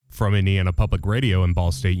From Indiana Public Radio and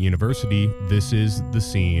Ball State University, this is The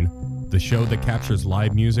Scene, the show that captures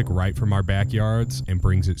live music right from our backyards and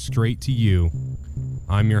brings it straight to you.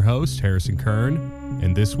 I'm your host, Harrison Kern,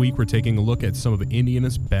 and this week we're taking a look at some of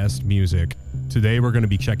Indiana's best music. Today we're going to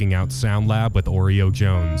be checking out SoundLab with Oreo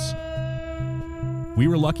Jones. We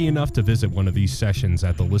were lucky enough to visit one of these sessions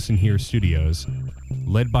at the Listen Here Studios.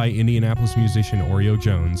 Led by Indianapolis musician Oreo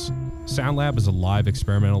Jones, SoundLab is a live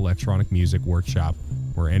experimental electronic music workshop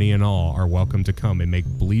where any and all are welcome to come and make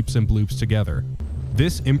bleeps and bloops together.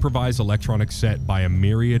 This improvised electronic set by a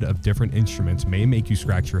myriad of different instruments may make you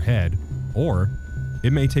scratch your head, or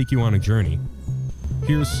it may take you on a journey.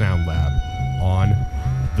 Here's SoundLab on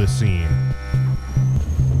The Scene.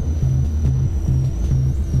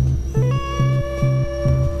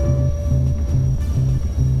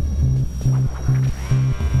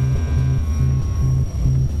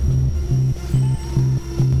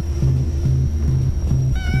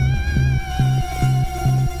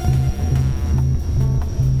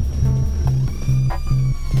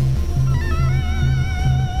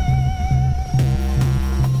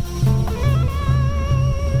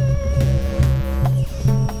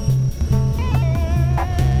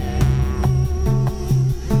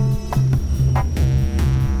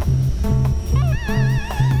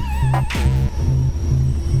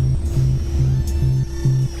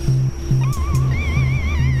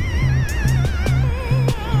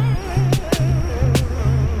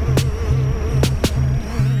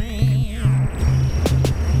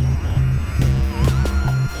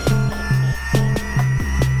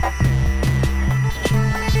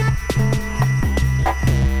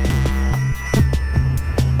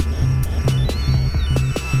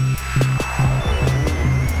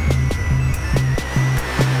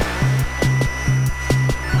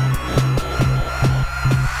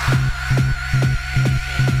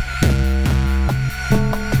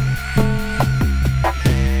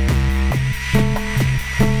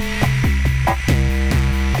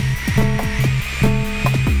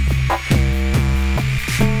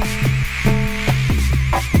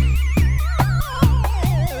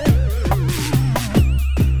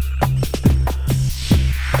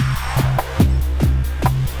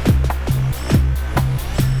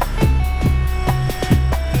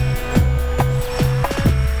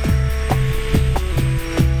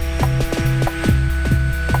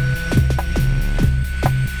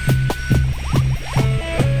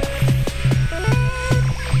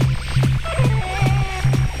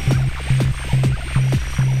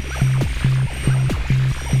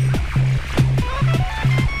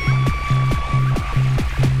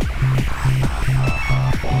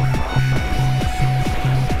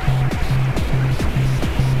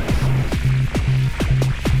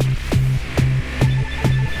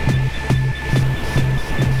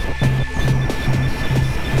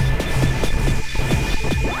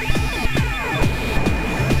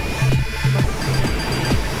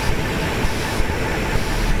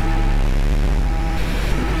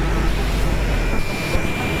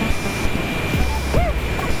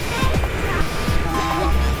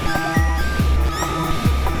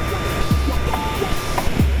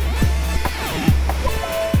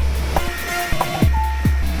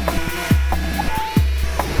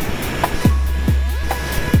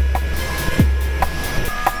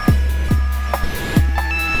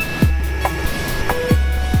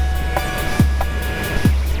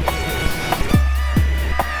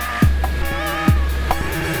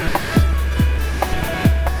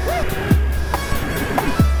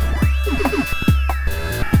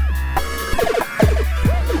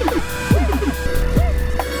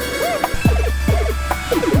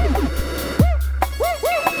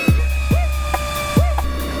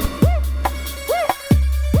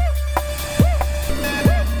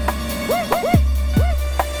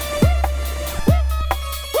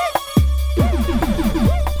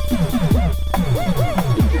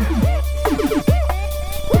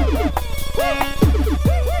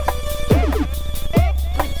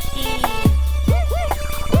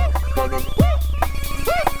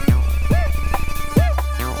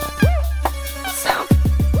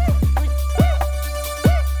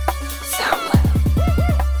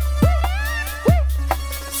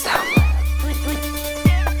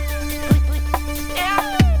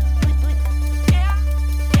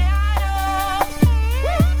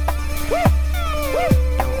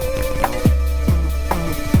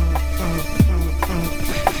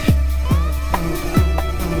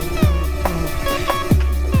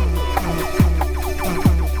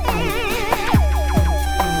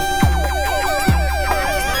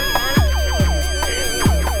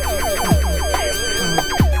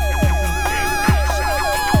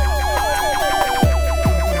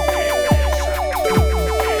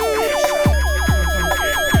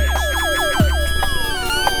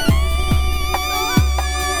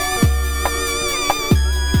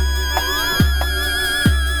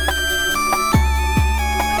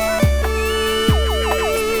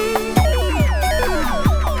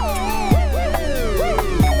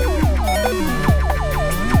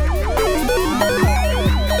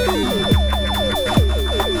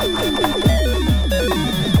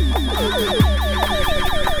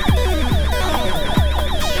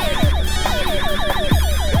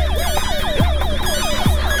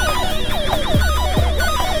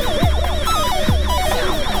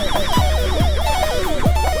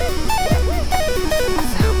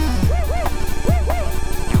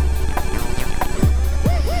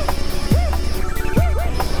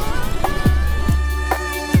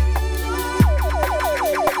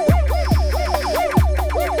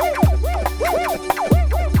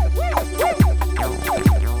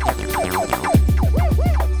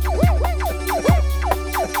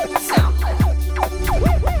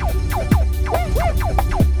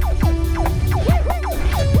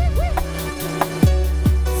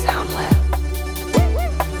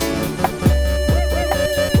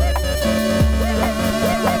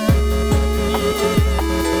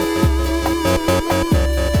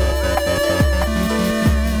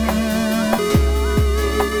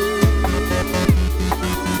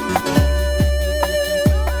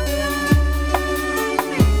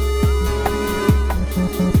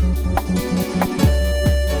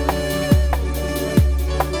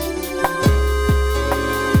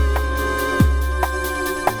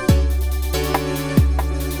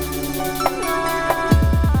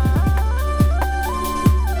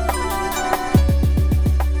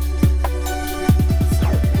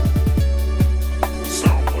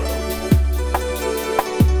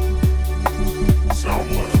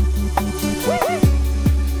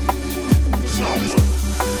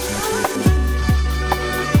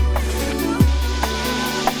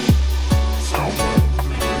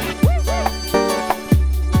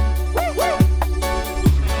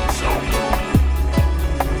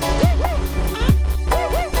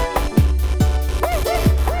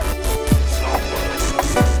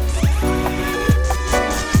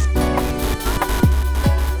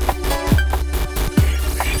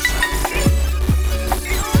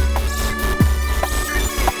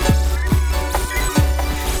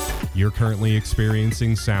 You're currently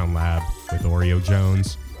experiencing SoundLab with Oreo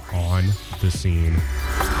Jones on the scene.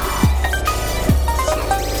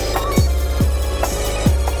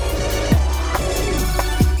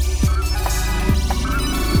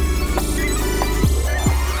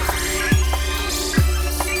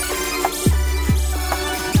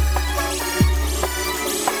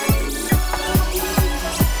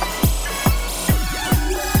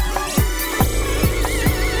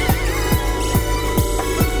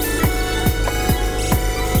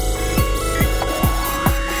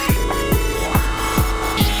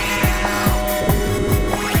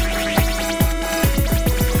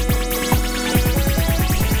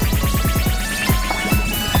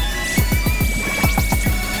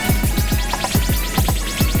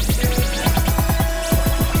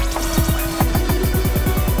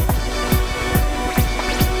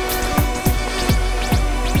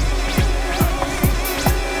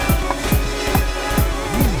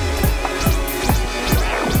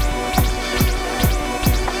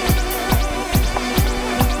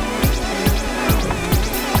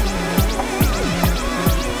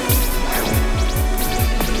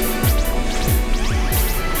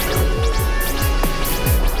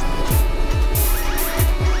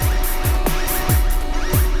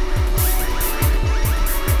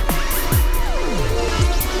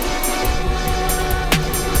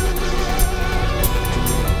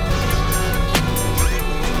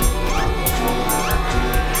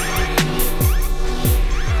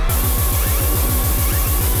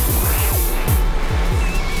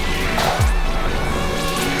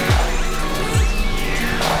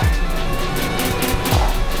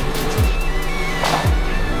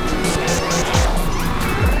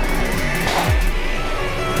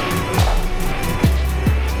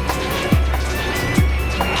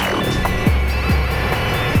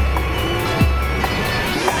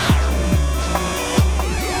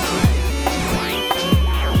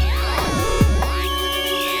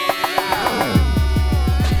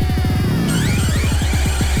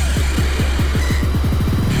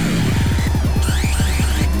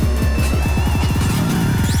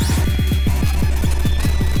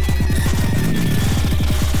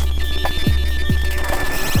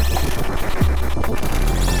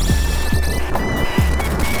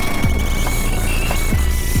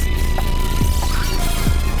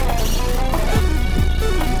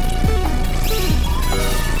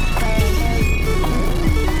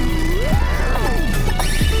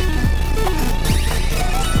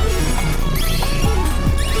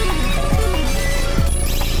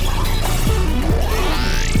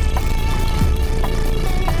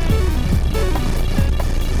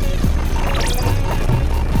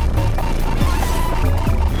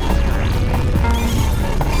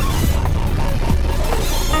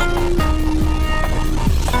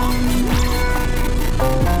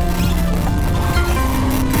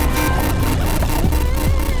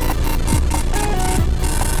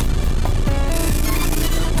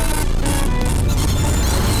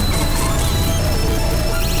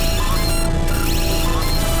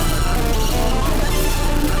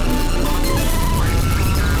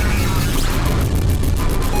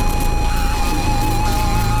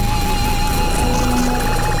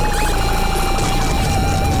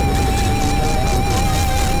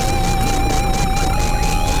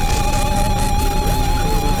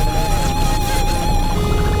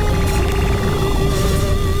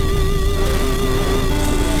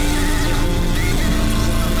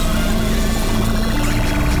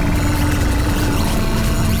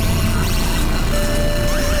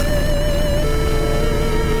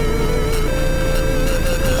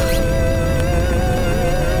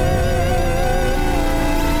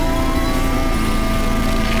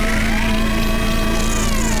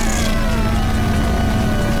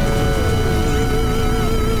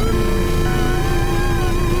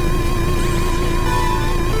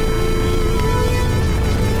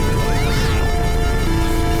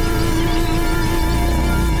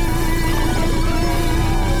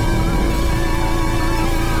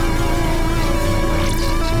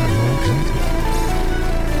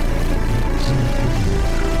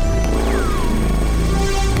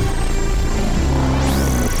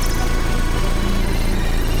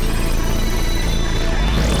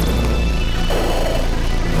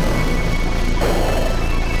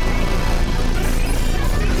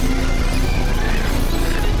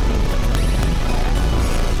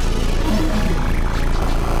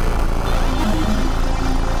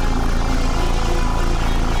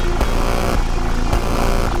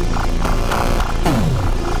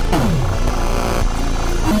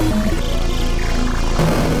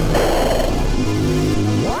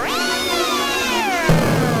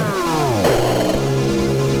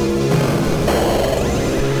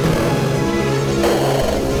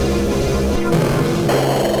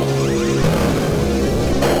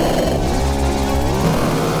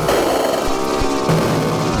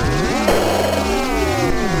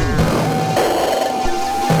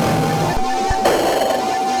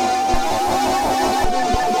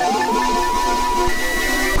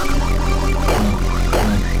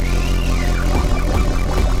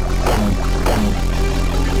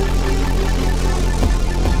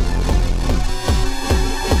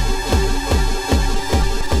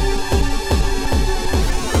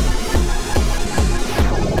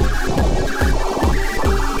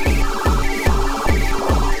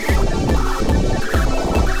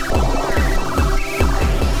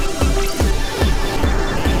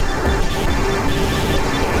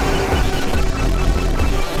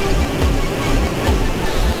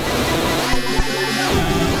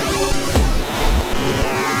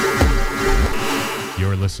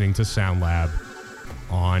 listening to SoundLab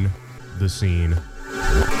on the scene.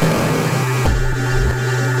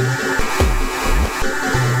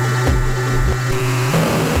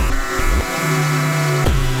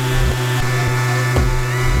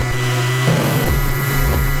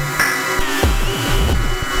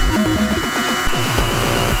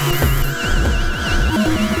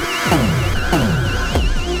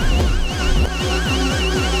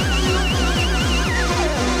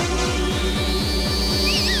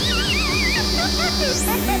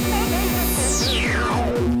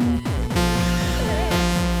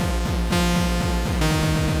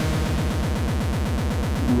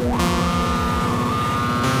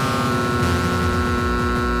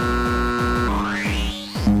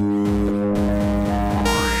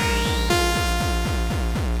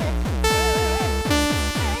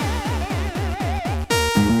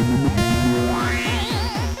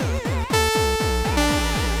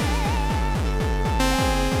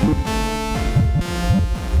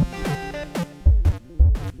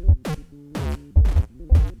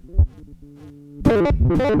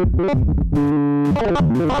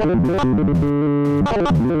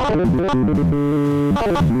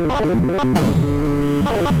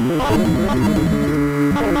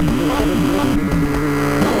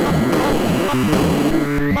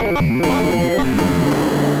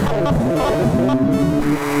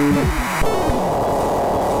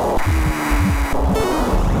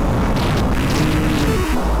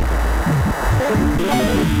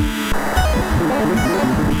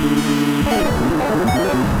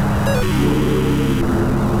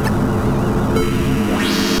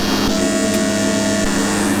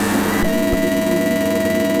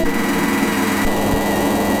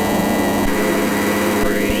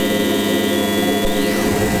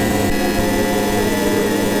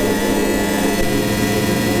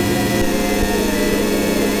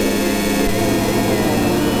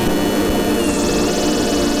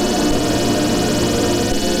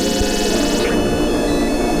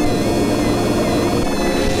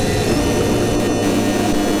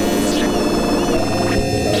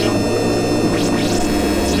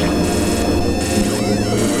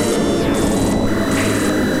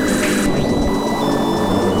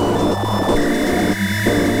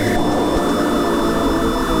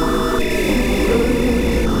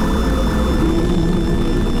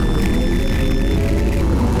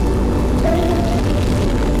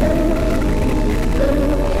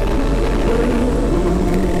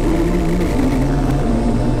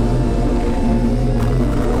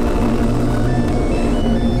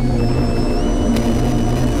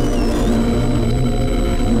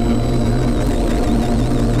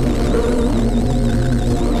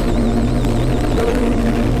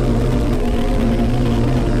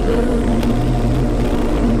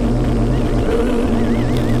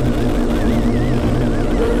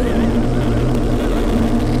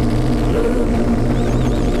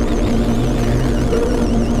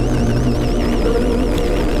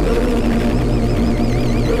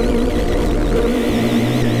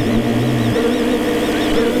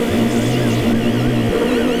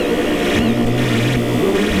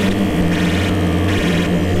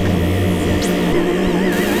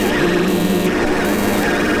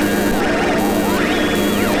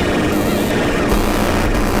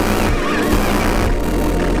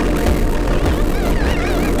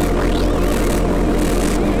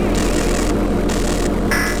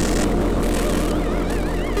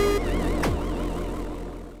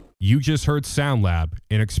 You just heard SoundLab,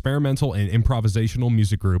 an experimental and improvisational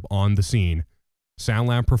music group on the scene.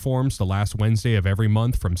 SoundLab performs the last Wednesday of every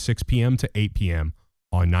month from 6 p.m. to 8 p.m.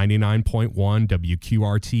 on 99.1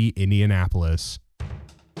 WQRT Indianapolis.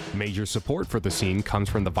 Major support for the scene comes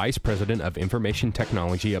from the Vice President of Information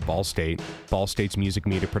Technology at Ball State, Ball State's music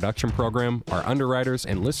media production program, our underwriters,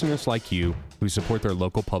 and listeners like you who support their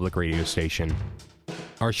local public radio station.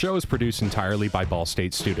 Our show is produced entirely by Ball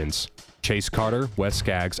State students. Chase Carter, Wes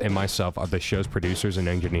Skaggs, and myself are the show's producers and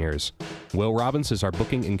engineers. Will Robbins is our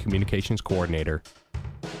booking and communications coordinator.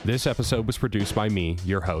 This episode was produced by me,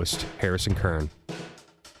 your host, Harrison Kern.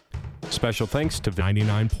 Special thanks to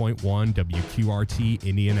 99.1 WQRT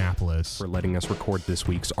Indianapolis for letting us record this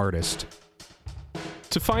week's artist.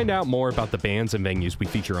 To find out more about the bands and venues we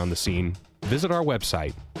feature on the scene, visit our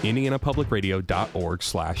website,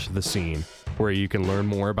 indianapublicradio.org/thescene, where you can learn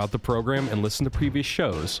more about the program and listen to previous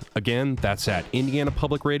shows. Again, that's at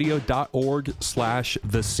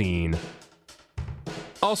indianapublicradio.org/thescene.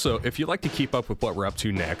 Also, if you'd like to keep up with what we're up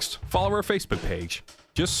to next, follow our Facebook page.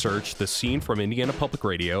 Just search The Scene from Indiana Public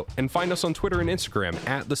Radio and find us on Twitter and Instagram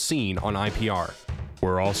at The Scene on IPR.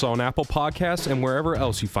 We're also on Apple Podcasts and wherever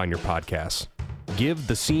else you find your podcasts. Give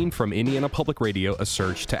The Scene from Indiana Public Radio a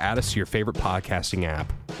search to add us to your favorite podcasting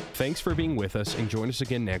app. Thanks for being with us, and join us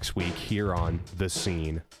again next week here on The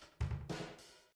Scene.